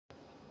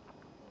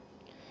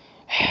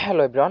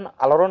Hello everyone,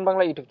 আলোড়ন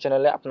Bangla YouTube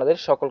চ্যানেলে আপনাদের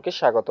সকলকে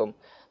স্বাগতম।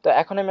 তো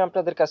এখন আমি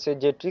আপনাদের কাছে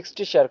যে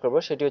ট্রিক্সটি শেয়ার করব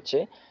সেটি হচ্ছে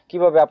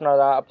কিভাবে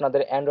আপনারা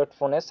আপনাদের অ্যান্ড্রয়েড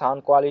ফোনে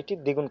সাউন্ড কোয়ালিটি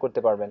দ্বিগুণ করতে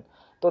পারবেন।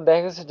 তো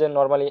দেখা গেছে যে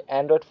নর্মালি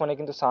অ্যান্ড্রয়েড ফোনে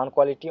কিন্তু সাউন্ড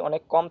কোয়ালিটি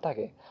অনেক কম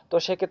থাকে। তো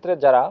সেক্ষেত্রে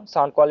যারা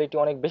সাউন্ড কোয়ালিটি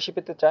অনেক বেশি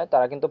পেতে চায়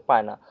তারা কিন্তু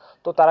পায় না।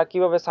 তো তারা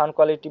কিভাবে সাউন্ড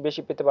কোয়ালিটি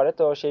বেশি পেতে পারে,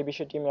 তো সেই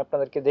বিষয়টি আমি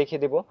আপনাদেরকে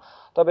দেখিয়ে দেবো।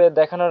 তবে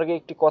দেখানোর আগে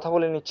একটি কথা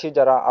বলে নিচ্ছি,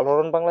 যারা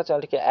আলোড়ন বাংলা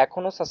চ্যানেলটিকে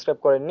এখনও সাবস্ক্রাইব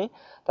করেননি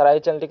তারা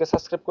এই চ্যানেলটিকে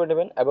সাবস্ক্রাইব করে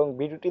নেবেন এবং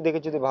ভিডিওটি দেখে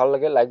যদি ভালো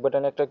লাগে লাইক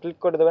বাটনে একটা ক্লিক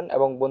করে দেবেন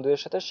এবং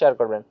বন্ধুদের সাথে শেয়ার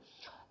করবেন।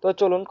 তো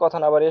চলুন কথা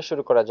না বাড়িয়ে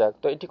শুরু করা যাক।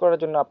 তো এটি করার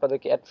জন্য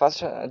আপনাদেরকে অ্যাট ফার্স্ট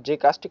যে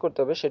কাজটি করতে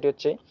হবে সেটি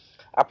হচ্ছে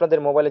আপনাদের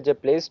মোবাইলে যে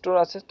প্লে স্টোর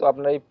আছে, তো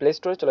আপনারা এই প্লে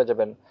স্টোরে চলে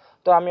যাবেন।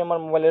 তো আমি আমার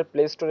মোবাইলের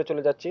প্লে স্টোরে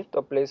চলে যাচ্ছি। তো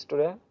প্লে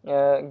স্টোরে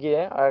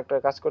গিয়ে আর একটা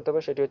কাজ করতে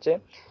হবে, সেটি হচ্ছে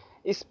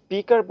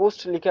স্পিকার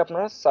বুস্ট লিখে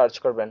আপনারা সার্চ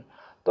করবেন।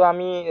 তো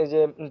আমি এই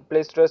যে প্লে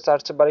স্টোরে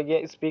সার্চ বারে গিয়ে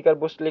স্পিকার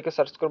বুস্ট লিখে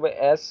সার্চ করবো,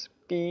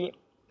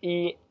 SPE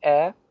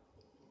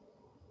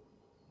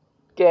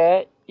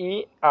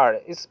KER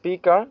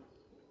speaker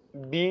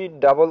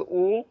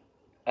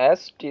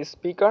BOOST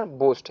speaker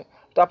boost.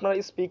 তো আপনারা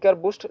স্পিকার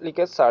বুস্ট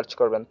লিখে সার্চ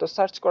করবেন। তো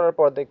সার্চ করার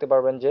পর দেখতে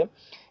পারবেন যে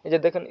এই যে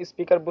দেখেন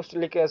স্পিকার বুস্ট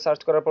লিখে সার্চ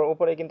করার পর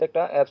উপরে কিন্তু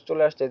একটা অ্যাপস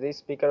চলে আসছে, যে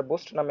স্পিকার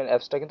বুস্ট নামের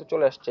অ্যাপসটা কিন্তু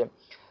চলে আসছে।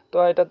 তো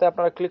এটাতে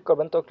আপনারা ক্লিক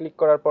করবেন। তো ক্লিক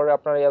করার পরে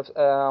আপনারা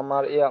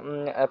আমার এই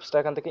অ্যাপসটা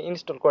এখান থেকে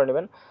ইনস্টল করে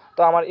নেবেন।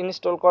 তো আমার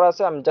ইনস্টল করা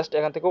আছে, আমি জাস্ট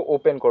এখান থেকে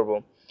ওপেন করব।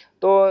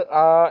 তো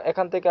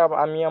এখান থেকে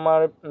আমি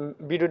আমার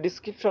ভিডিও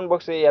ডিসক্রিপশন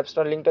বক্সে এই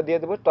অ্যাপসটার লিঙ্কটা দিয়ে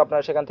দেবো। তো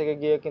আপনারা সেখান থেকে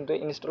গিয়ে কিন্তু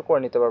ইনস্টল করে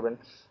নিতে পারবেন।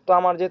 তো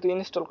আমার যেহেতু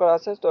ইনস্টল করা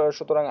আছে, তো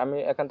সুতরাং আমি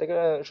এখান থেকে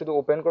শুধু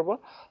ওপেন করব।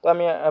 তো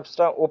আমি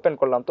অ্যাপসটা ওপেন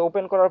করলাম। তো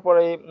ওপেন করার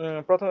পরে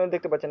প্রথমে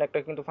দেখতে পাচ্ছেন একটা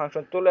কিন্তু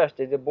ফাংশন চলে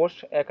আসছে, যে বোস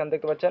এখান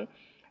দেখতে পাচ্ছেন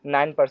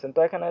 9%। তো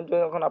এখানে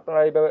যখন আপনারা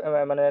এইভাবে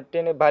মানে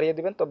টেনে বাড়িয়ে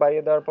দিবেন, তো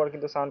বাড়িয়ে দেওয়ার পর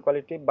কিন্তু সাউন্ড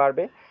কোয়ালিটি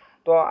বাড়বে।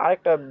 তো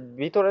আরেকটা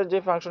ভিতরের যে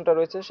ফাংশনটা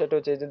রয়েছে সেটা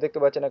হচ্ছে, এই যে দেখতে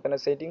পাচ্ছেন এখানে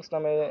সেটিংস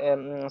নামে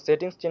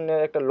সেটিংস চিহ্নের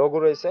একটা লোগো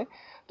রয়েছে।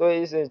 তো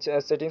এই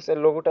সেটিংসের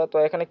লোগোটা, তো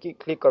এখানে কি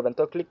ক্লিক করবেন।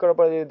 তো ক্লিক করার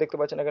পরে দেখতে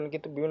পাচ্ছেন এখানে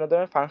কিন্তু বিভিন্ন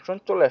ধরনের ফাংশন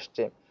চলে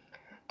আসছে।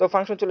 তো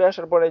ফাংশন চলে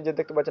আসার পরে যে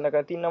দেখতে পাচ্ছেন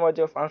এখানে 3 নম্বর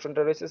যে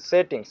ফাংশনটা রয়েছে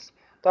সেটিংস।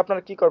 তো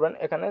আপনারা কি করবেন,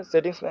 এখানে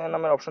সেটিংস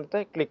নামের অপশনটাতে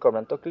ক্লিক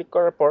করবেন। তো ক্লিক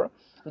করার পর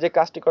যে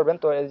কাজটি করবেন,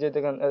 তো এই যে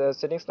দেখেন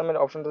সেটিংস নামের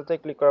অপশনটাতে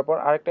ক্লিক করার পর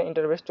আরেকটা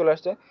ইন্টারফেস চলে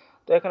আসছে।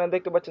 তো এখানে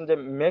দেখতে পাচ্ছেন যে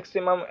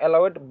ম্যাক্সিমাম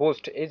অ্যালাউড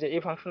বুস্ট, এই যে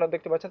এই ফাংশনটা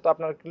দেখতে পাচ্ছেন। তো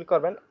আপনারা ক্লিক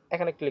করবেন,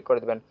 এখানে ক্লিক করে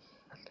দেবেন।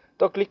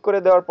 তো ক্লিক করে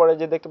দেওয়ার পরে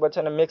যে দেখতে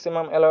পাচ্ছেন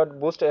ম্যাক্সিমাম অ্যালাউড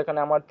বুস্ট, এখানে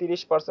আমার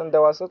 30%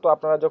 দেওয়া আছে। তো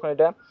আপনারা যখন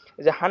এটা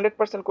এই যে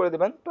 100% করে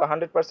দিবেন, তো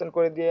 100%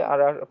 করে দিয়ে আর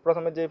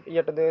প্রথমে যে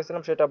ইয়েটা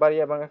দিয়েছিলাম সেটা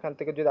বাড়িয়ে এবং এখান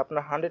থেকে যদি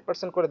আপনারা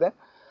 100% করে দেন,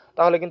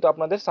 তাহলে কিন্তু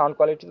আপনাদের সাউন্ড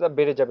কোয়ালিটিটা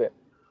বেড়ে যাবে।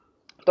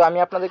 তো আমি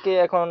আপনাদেরকে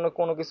এখন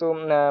কোনো কিছু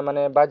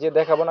মানে বাজিয়ে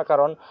দেখাবো না,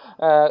 কারণ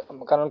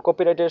কারণ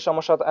কপিরাইটের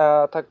সমস্যা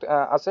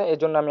আছে। এই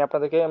জন্য আমি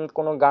আপনাদেরকে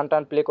কোনো গান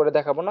টান প্লে করে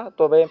দেখাবো না।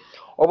 তবে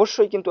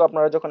অবশ্যই কিন্তু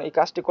আপনারা যখন এই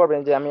কাজটি করবেন,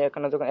 যে আমি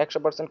এখানে যখন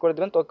 100% করে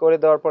দেবেন, তো করে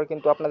দেওয়ার পর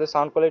কিন্তু আপনাদের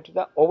সাউন্ড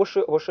কোয়ালিটিটা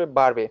অবশ্যই অবশ্যই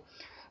বাড়বে।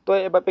 তো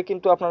এভাবে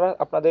কিন্তু আপনারা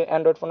আপনাদের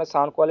অ্যান্ড্রয়েড ফোনের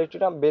সাউন্ড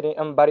কোয়ালিটিটা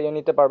বাড়িয়ে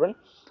নিতে পারবেন।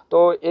 তো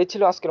এই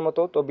ছিল আজকের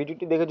মতো। তো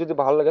ভিডিওটি দেখে যদি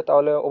ভালো লাগে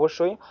তাহলে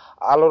অবশ্যই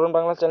আলোড়ন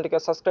বাংলা চ্যানেলটিকে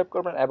সাবস্ক্রাইব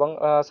করবেন এবং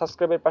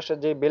সাবস্ক্রাইবের পাশে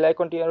যে বেল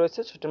আইকনটি রয়েছে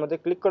সেটির মধ্যে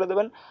ক্লিক করে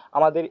দেবেন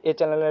আমাদের এই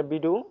চ্যানেলের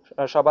ভিডিও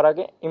সবার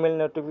আগে ইমেল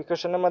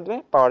নোটিফিকেশনের মাধ্যমে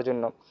পাওয়ার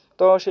জন্য।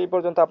 তো সেই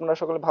পর্যন্ত আপনারা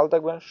সকলে ভালো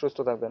থাকবেন, সুস্থ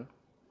থাকবেন।